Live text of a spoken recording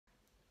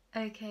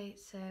Okay,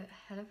 so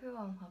hello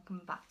everyone,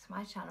 welcome back to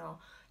my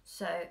channel.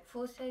 So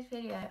for today's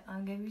video,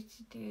 I'm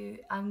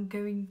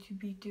going to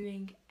be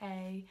doing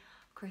a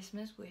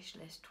Christmas wish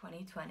list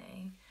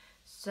 2020.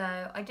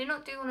 So I did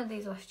not do one of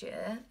these last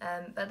year,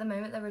 but at the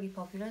moment they're really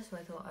popular, so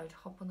I thought I would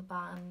hop on the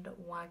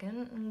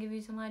bandwagon and give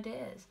you some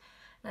ideas.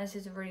 Now this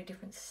is a really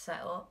different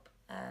setup,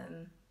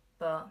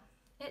 but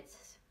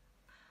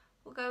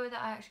we'll go with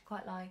it. I actually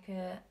quite like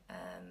it.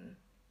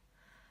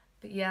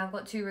 But yeah, I've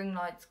got 2 ring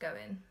lights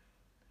going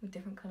with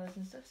different colours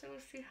and stuff, so we'll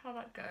see how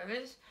that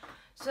goes.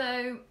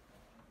 So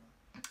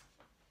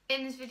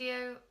in this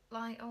video,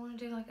 I want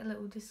to do a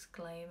little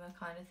disclaimer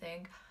kind of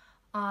thing.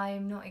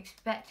 I'm not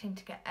expecting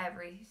to get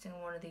every single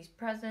one of these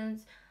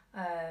presents,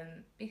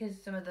 because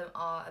some of them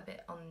are a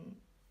bit a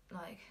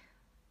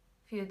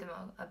few of them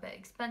are a bit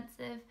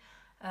expensive,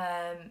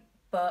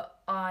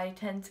 but I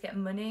tend to get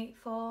money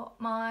for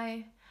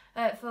my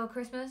for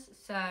Christmas,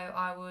 so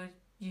I would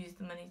use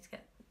the money to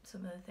get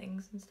some of the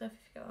things and stuff,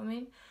 if you get what I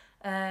mean.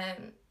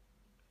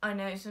 I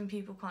know some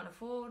people can't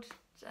afford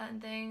certain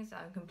things,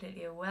 I'm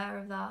completely aware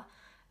of that,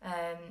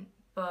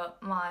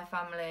 but my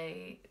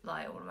family,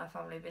 all of my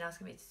family have been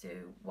asking me to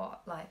do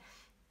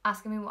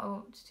asking me what I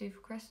want to do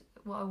for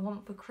what I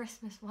want for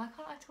Christmas. Why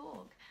can't I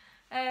talk?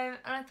 And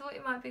I thought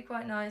it might be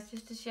quite nice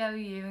just to show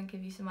you and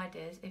give you some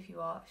ideas if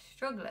you are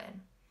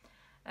struggling.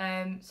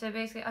 So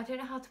basically, I don't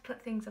know how to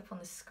put things up on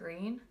the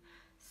screen,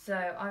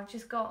 so I've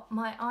just got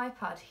my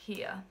iPad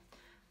here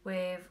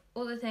with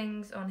all the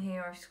things on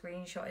here. I've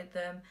screenshotted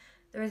them.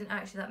 There isn't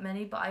actually that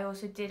many, but I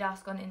also did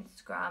ask on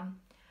Instagram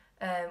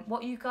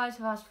what you guys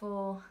have asked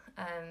for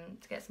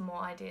to get some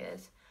more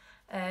ideas.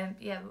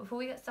 Yeah, but before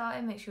we get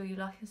started, make sure you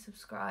like and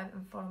subscribe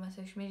and follow my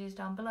social medias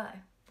down below.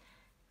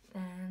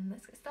 And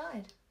let's get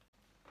started.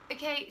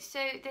 Okay, so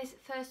this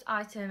first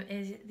item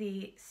is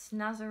the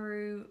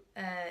Snazaroo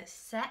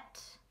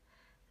set,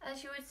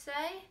 as you would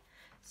say.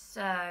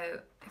 So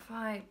if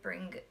I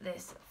bring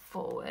this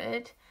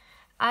forward,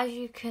 as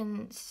you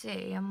can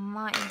see, I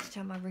might need to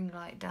turn my ring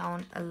light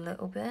down a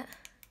little bit.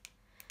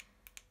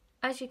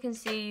 As you can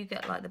see, you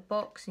get the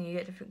box and you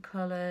get different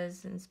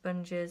colours and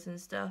sponges and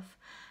stuff.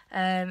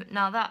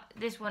 Now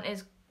this one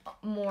is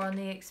more on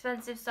the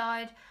expensive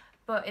side,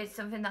 but it's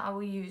something that I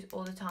will use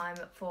all the time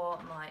for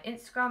my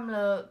Instagram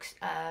looks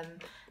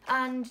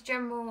and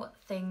general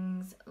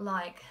things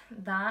like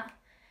that.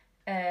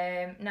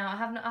 Now I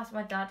have not asked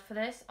my dad for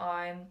this.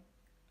 I'm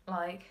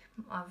gonna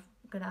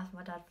ask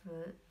my dad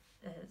for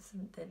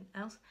something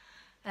else,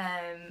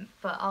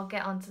 but I'll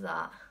get onto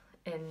that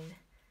in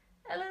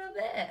a little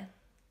bit.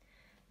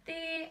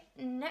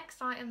 The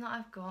next item that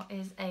I've got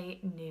is a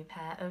new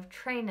pair of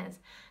trainers.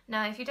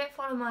 Now if you don't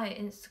follow my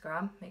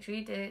Instagram, make sure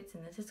you do, it's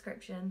in the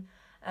description.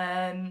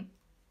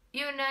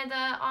 You know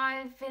that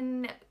I've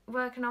been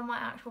working on my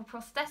actual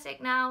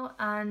prosthetic now,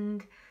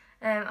 and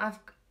I've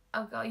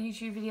got a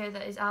YouTube video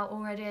that is out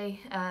already.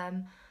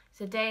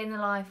 It's a day in the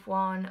life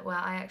one where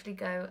I actually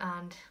go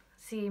and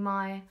see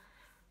my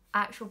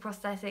actual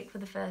prosthetic for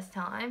the first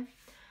time,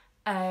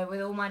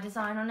 with all my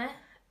design on it.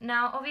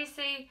 Now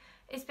obviously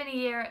it's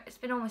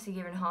been almost a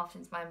year and a half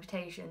since my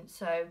invitation,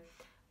 so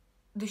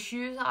the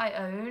shoes that I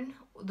own,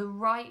 the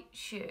right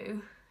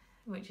shoe,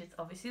 which is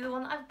obviously the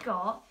one that I've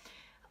got,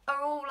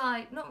 are all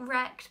not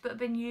wrecked but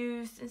been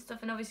used and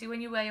stuff. And obviously when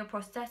you wear your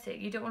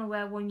prosthetic, you don't want to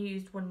wear one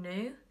used, one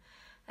new.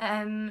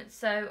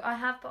 So I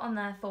have put on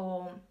there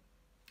for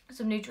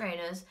some new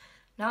trainers.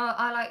 Now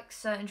I like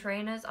certain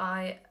trainers,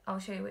 I'll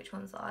show you which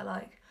ones that I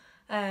like.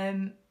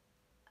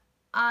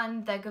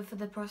 And they're good for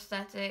the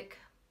prosthetic,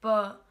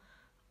 but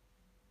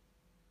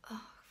I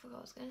forgot what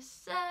I was gonna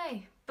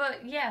say.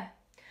 But yeah,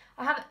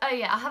 I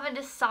haven't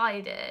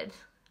decided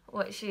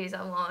what shoes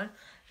I want,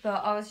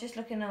 but I was just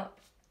looking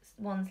up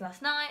ones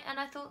last night and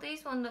I thought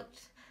these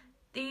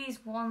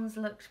ones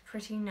looked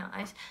pretty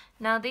nice.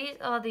 Now these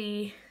are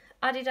the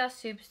Adidas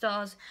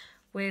Superstars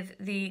with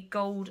the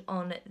gold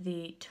on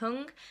the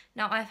tongue.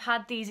 Now I've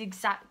had these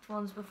exact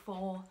ones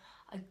before.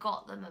 I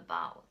got them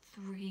about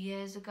 3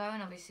 years ago,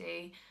 and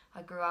obviously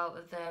I grew out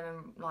of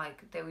them and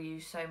they were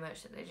used so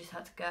much that they just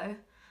had to go.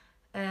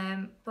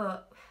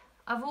 But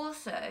I've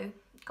also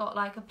got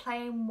a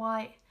plain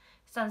white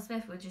Stan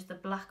Smith with just the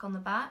black on the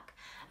back,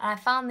 and I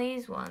found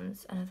these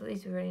ones and I thought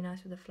these were really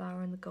nice with the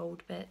flower and the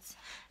gold bits.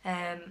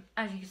 As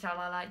you can tell,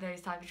 I like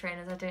those type of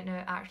trainers. I don't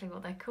know actually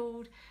what they're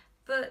called,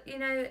 but you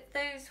know,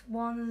 those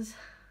ones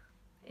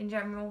in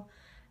general.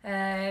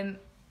 And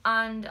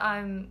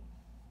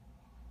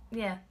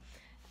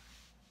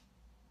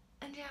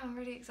I'm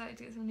really excited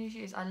to get some new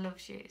shoes. I love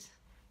shoes.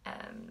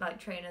 Like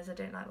trainers, I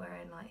don't like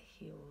wearing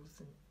heels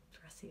and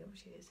dressy up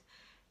shoes.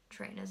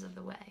 Trainers are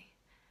the way.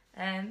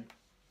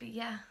 But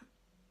yeah,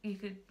 you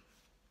could.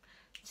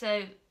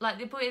 So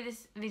the point of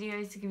this video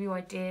is to give you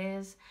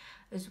ideas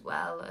as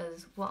well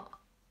as what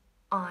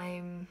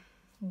I'm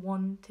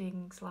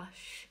wanting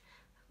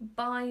 /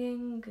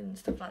 buying and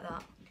stuff like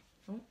that.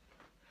 Oh.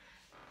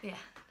 Yeah,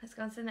 let's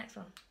go on to the next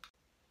one.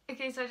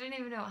 Okay, so I don't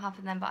even know what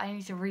happened then, but I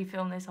need to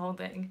refilm this whole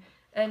thing.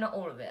 Not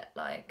all of it,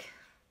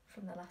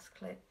 from the last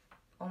clip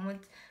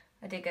onwards.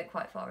 I did get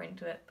quite far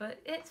into it, but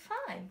it's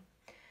fine.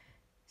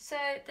 So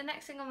the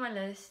next thing on my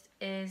list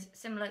is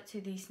similar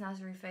to the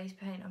Snazaroo face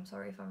paint. I'm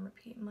sorry if I'm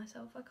repeating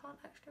myself. I can't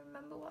actually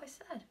remember what I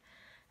said.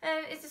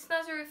 It's a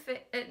Snazaroo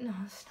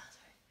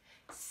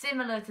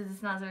similar to the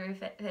Snazaroo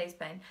face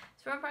paint.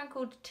 It's from a brand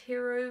called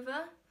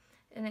Tirova,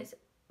 and it's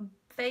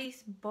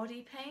face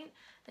body paint,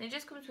 and it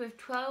just comes with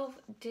 12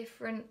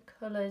 different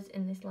colours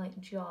in this like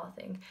jar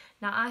thing.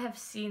 Now I have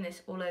seen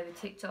this all over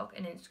TikTok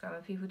and Instagram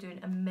of people doing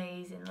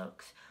amazing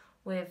looks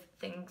with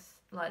things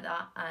like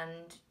that,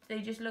 and they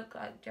just look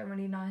like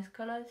generally nice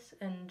colours,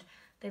 and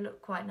they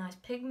look quite nice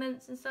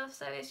pigments and stuff.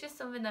 So it's just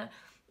something that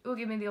will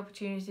give me the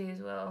opportunity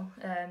as well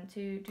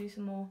to do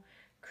some more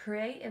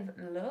creative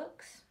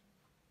looks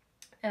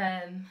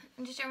and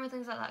just general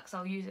things like that, because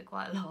I'll use it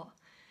quite a lot.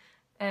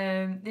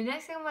 The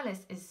next thing on my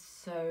list is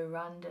so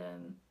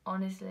random.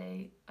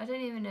 Honestly, I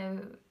don't even know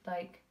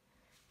like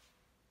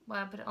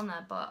why I put it on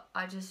there, but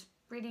I just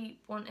really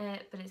want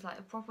it. But it's like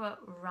a proper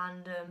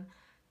random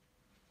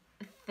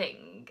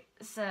thing.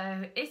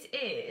 So it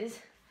is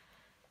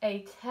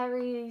a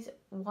Terry's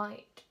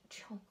white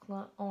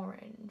chocolate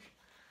orange.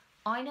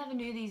 I never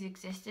knew these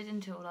existed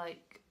until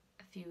like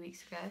a few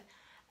weeks ago,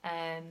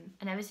 and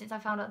ever since I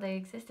found out they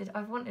existed,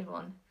 I've wanted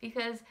one,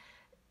 because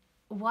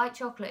white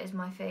chocolate is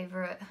my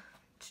favourite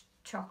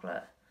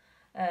chocolate,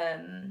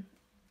 and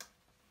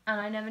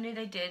I never knew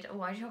they did a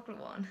white chocolate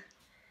one.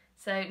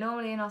 So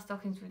normally in our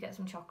stockings we get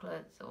some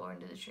chocolates or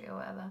under the tree or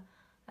whatever,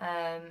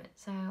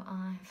 so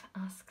I've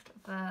asked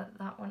for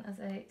that one as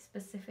a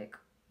specific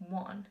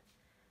one.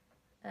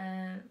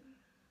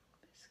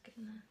 Just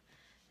getting there.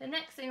 The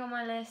next thing on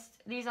my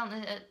list, these aren't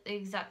the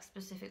exact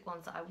specific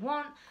ones that I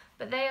want,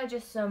 but they are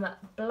just some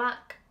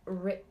black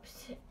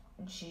ripped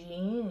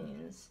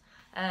jeans.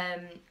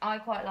 I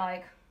quite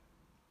like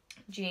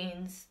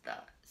jeans,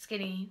 that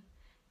skinny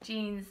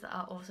jeans that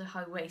are also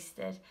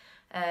high-waisted,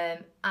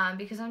 and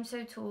because I'm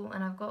so tall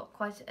and I've got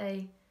quite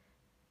a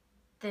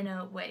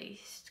thinner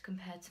waist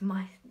compared to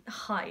my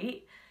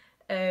height,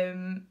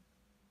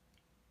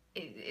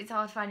 it's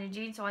hard finding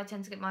jeans, so I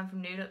tend to get mine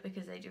from New Look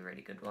because they do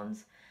really good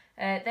ones.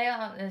 They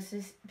aren't the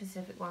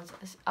specific ones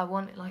I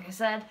want, like I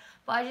said,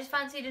 but I just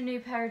fancied a new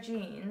pair of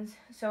jeans.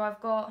 So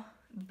I've got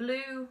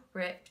blue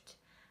ripped,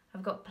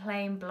 I've got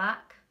plain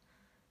black,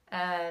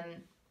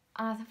 and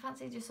I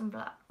fancy just some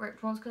black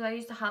ripped ones because I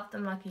used to have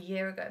them like a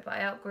year ago, but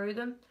I outgrew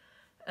them,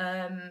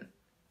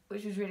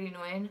 which was really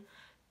annoying.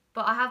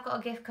 But I have got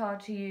a gift card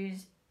to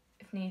use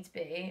if needs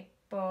be,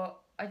 but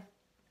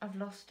I've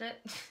lost it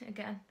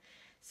again.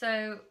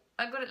 So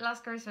I got it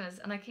last Christmas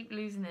and I keep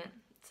losing it.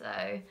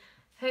 So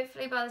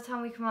hopefully by the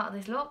time we come out of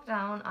this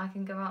lockdown, I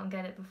can go out and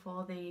get it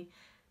before the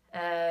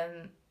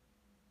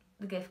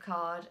gift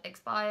card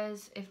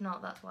expires. If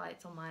not, that's why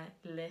it's on my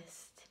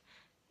list,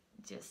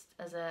 just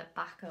as a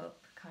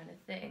backup kind of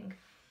thing.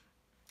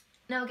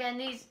 Now again,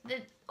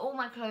 all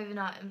my clothing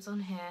items on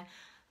here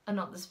are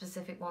not the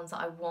specific ones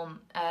that I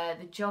want.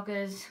 The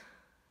joggers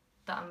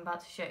that I'm about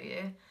to show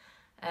you,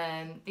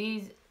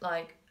 these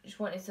like, just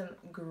wanted some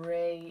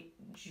grey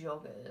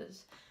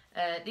joggers.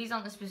 These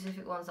aren't the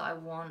specific ones that I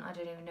want. I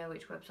don't even know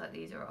which website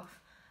these are off.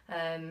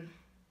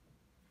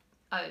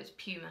 Oh, it's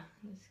Puma.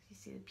 You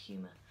see the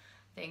Puma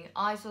thing.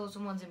 I saw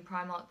some ones in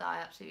Primark that I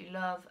absolutely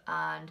love,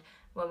 and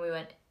when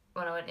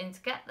I went in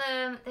to get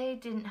them, they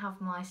didn't have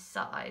my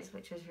size,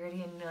 which was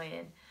really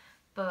annoying.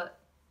 But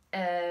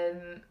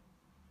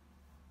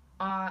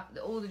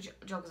all the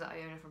joggers that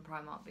I own are from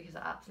Primark because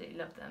I absolutely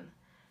love them.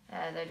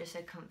 They're just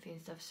so comfy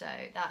and stuff. So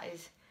that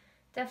is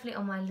definitely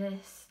on my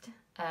list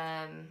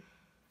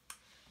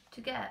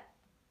to get.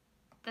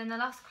 Then the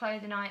last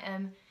clothing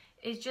item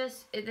is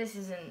just, this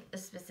isn't a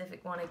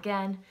specific one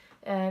again,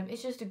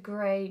 it's just a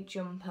grey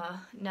jumper.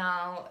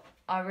 Now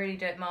I really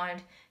don't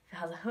mind if it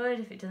has a hood,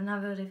 if it doesn't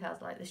have a hood, if it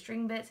has like the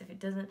string bits, if it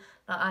doesn't,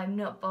 like I'm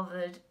not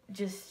bothered,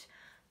 just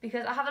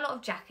because I have a lot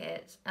of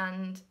jackets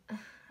and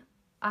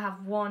I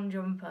have one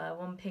jumper,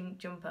 one pink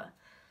jumper,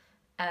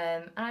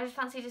 and I just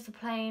fancy just a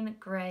plain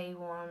grey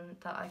one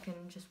that I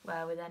can just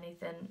wear with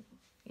anything,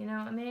 you know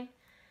what I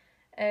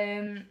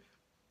mean?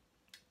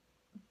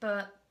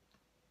 But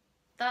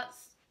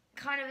that's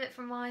kind of it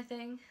from my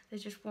thing.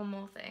 There's just one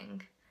more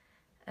thing,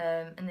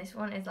 and this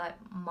one is like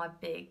my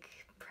big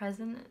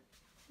present,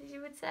 as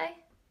you would say.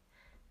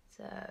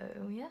 So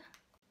yeah,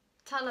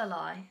 tell a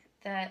lie,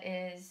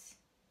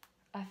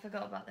 I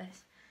forgot about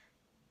this,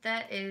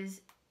 there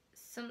is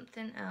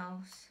something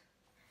else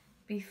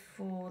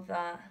before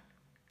that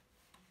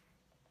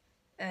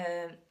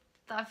that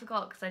I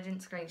forgot because I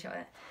didn't screenshot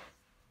it.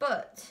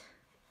 But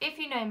if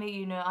you know me,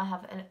 you know I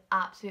have an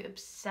absolute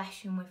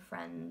obsession with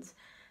Friends,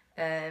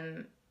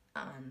 and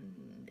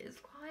it's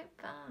quite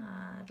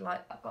bad.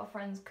 Like, I've got a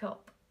Friends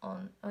cup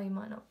on. Oh, you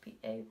might not be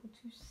able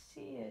to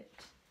see it.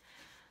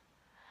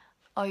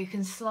 Oh, you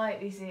can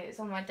slightly see it. It's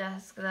on my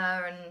desk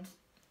there, and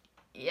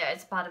yeah,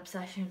 it's a bad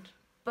obsession.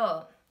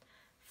 But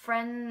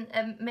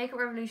Makeup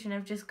Revolution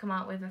have just come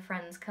out with a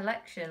Friends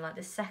collection, like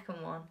the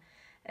second one,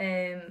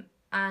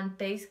 and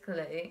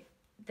basically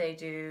they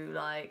do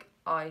like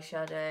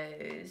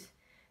eyeshadows,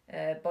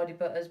 body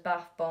butters,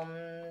 bath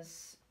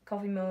bombs,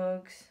 coffee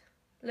mugs,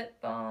 lip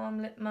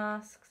balm, lip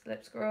masks,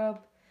 lip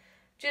scrub,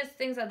 just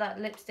things like that,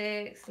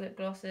 lipsticks, lip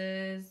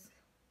glosses,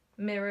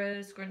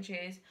 mirrors,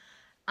 scrunchies,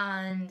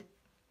 and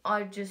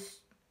I'm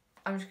just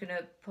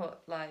gonna put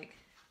like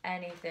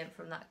anything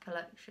from that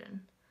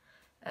collection.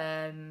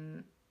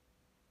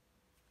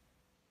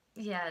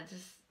 Yeah,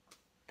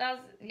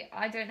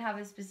 I don't have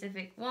a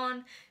specific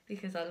one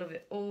because I love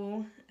it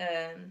all,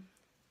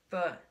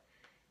 but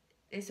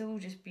it's all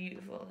just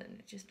beautiful, and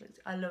it just looks,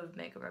 I love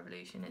Makeup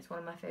Revolution, it's one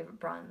of my favourite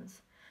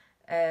brands.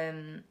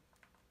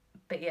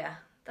 But yeah,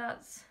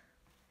 that's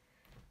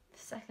the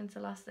second to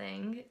last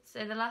thing.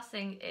 So the last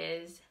thing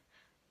is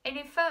a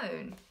new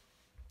phone.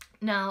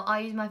 Now, I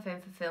use my phone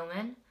for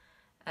filming.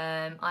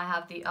 I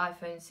have the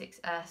iPhone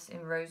 6s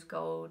in rose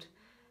gold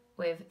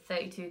with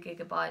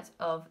 32GB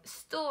of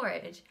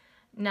storage.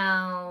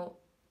 Now,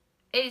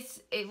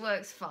 it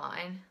works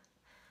fine,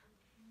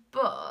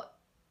 but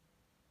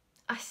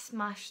I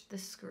smashed the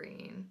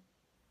screen.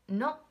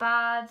 Not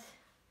bad.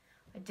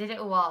 I did it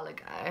a while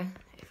ago.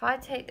 If I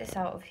take this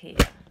out of here,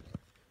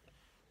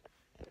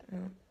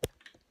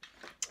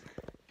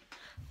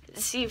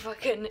 let's see if I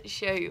can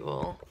show you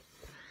all.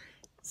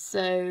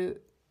 So,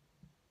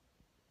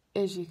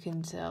 as you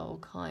can tell,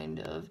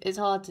 kind of, it's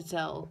hard to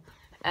tell.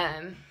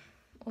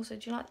 Also,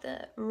 do you like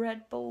the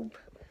red bulb?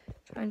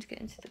 Trying to get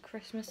into the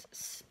Christmas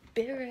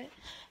spirit.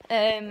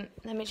 Let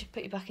me just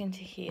put you back into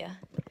here.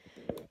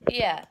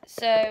 Yeah,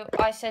 so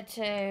I said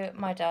to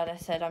my dad, I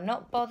said, I'm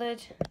not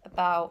bothered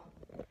about...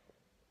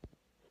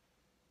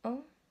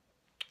 Oh,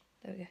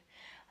 there we go.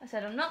 I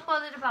said, I'm not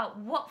bothered about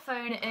what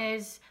phone it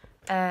is.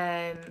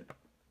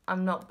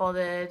 I'm not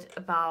bothered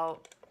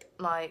about,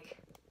 like,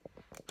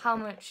 how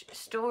much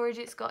storage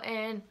it's got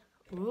in.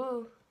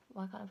 Ooh,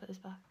 why can't I put this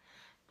back?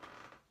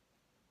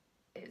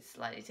 It's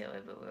slightly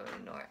tilted, but we'll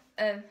ignore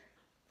it.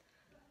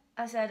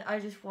 I said, I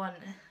just want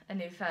a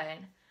new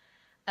phone.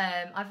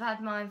 I've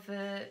had mine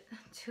for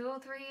 2 or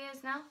 3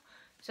 years now,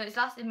 so it's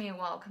lasted me a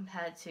while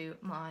compared to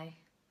my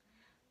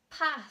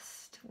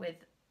past with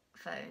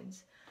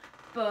phones.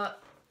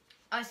 But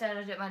I said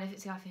I don't mind if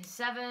it's the iPhone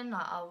 7,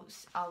 like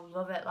I'll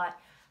love it. Like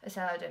I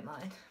said, I don't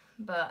mind.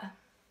 But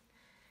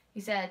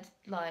he said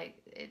like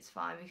it's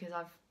fine because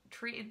I've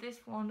treated this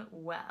one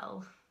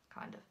well,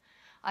 kind of.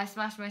 I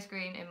smashed my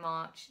screen in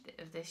March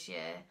of this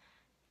year.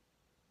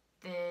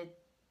 The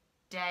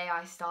day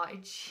I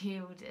started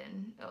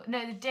shielding,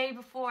 no, the day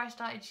before I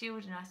started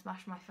shielding, I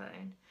smashed my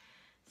phone.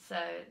 So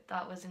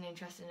that was an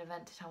interesting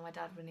event to tell my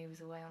dad when he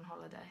was away on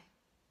holiday.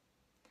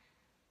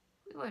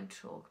 We won't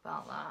talk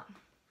about that.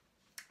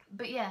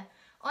 But yeah,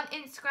 on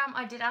Instagram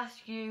I did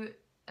ask you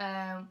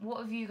what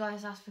have you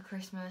guys asked for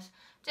Christmas,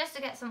 just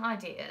to get some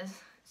ideas.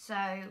 So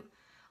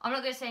I'm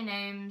not going to say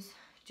names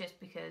just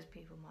because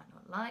people might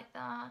not like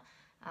that,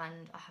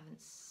 and I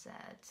haven't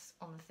said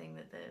on the thing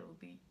that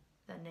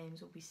their names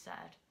will be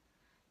said.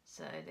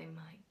 So they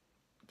might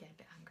get a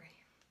bit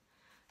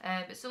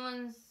angry. But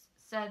someone's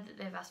said that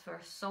they've asked for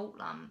a salt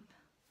lamp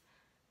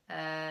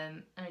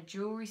and a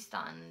jewellery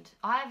stand.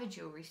 I have a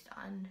jewellery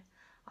stand.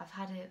 I've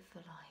had it for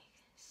like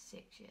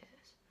 6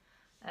 years.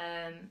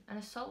 And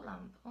a salt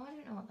lamp. Oh, I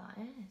don't know what that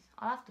is.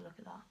 I'll have to look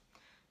at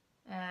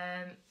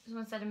that.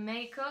 Someone said a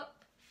makeup.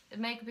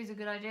 Makeup is a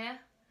good idea.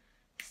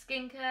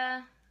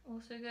 Skincare,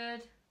 also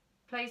good.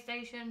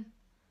 PlayStation.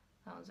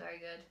 That one's very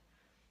good.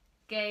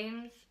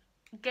 Games.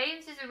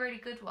 Games is a really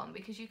good one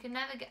because you can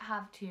never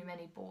have too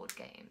many board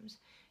games.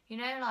 You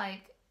know,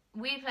 like,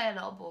 we play a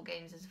lot of board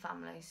games as a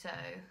family, so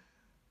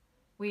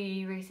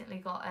we recently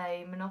got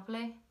a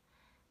Monopoly.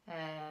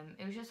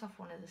 It was just off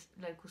one of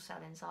the local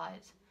selling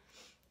sites.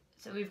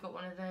 So we've got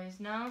one of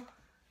those now.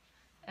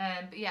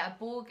 But yeah,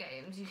 board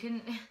games, you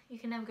can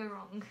never go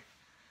wrong.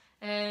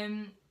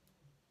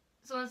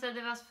 Someone said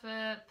they've asked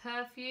for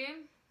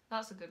perfume.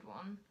 That's a good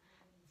one.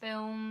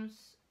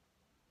 Films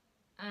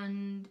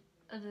and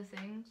other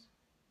things.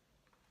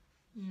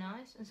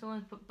 Nice. And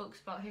someone's put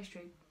books about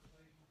history.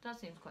 That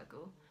seems quite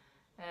cool.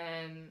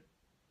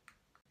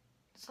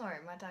 Sorry,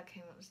 my dad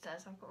came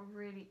upstairs. I've got a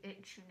really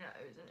itchy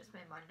nose and it's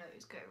made my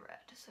nose go red.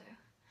 So,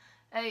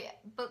 yeah,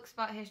 books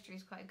about history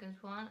is quite a good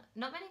one.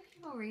 Not many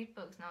people read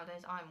books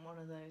nowadays. I'm one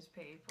of those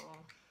people.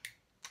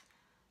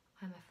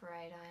 I'm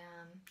afraid I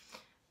am.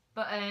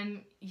 But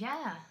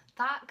yeah,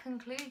 that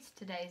concludes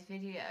today's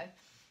video.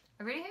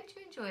 I really hope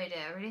you enjoyed it.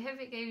 I really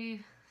hope it gave you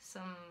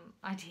some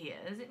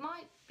ideas. It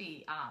might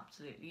be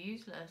absolutely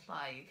useless,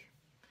 like,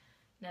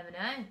 never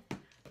know.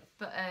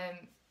 But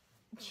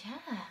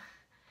yeah,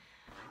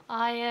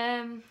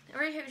 I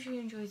really hope you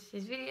enjoyed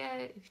this video.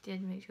 If you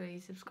did, make sure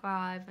you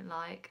subscribe and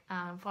like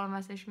and follow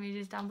my social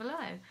medias down below.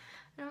 And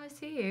I will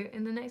see you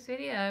in the next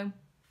video.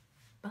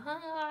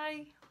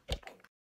 Bye.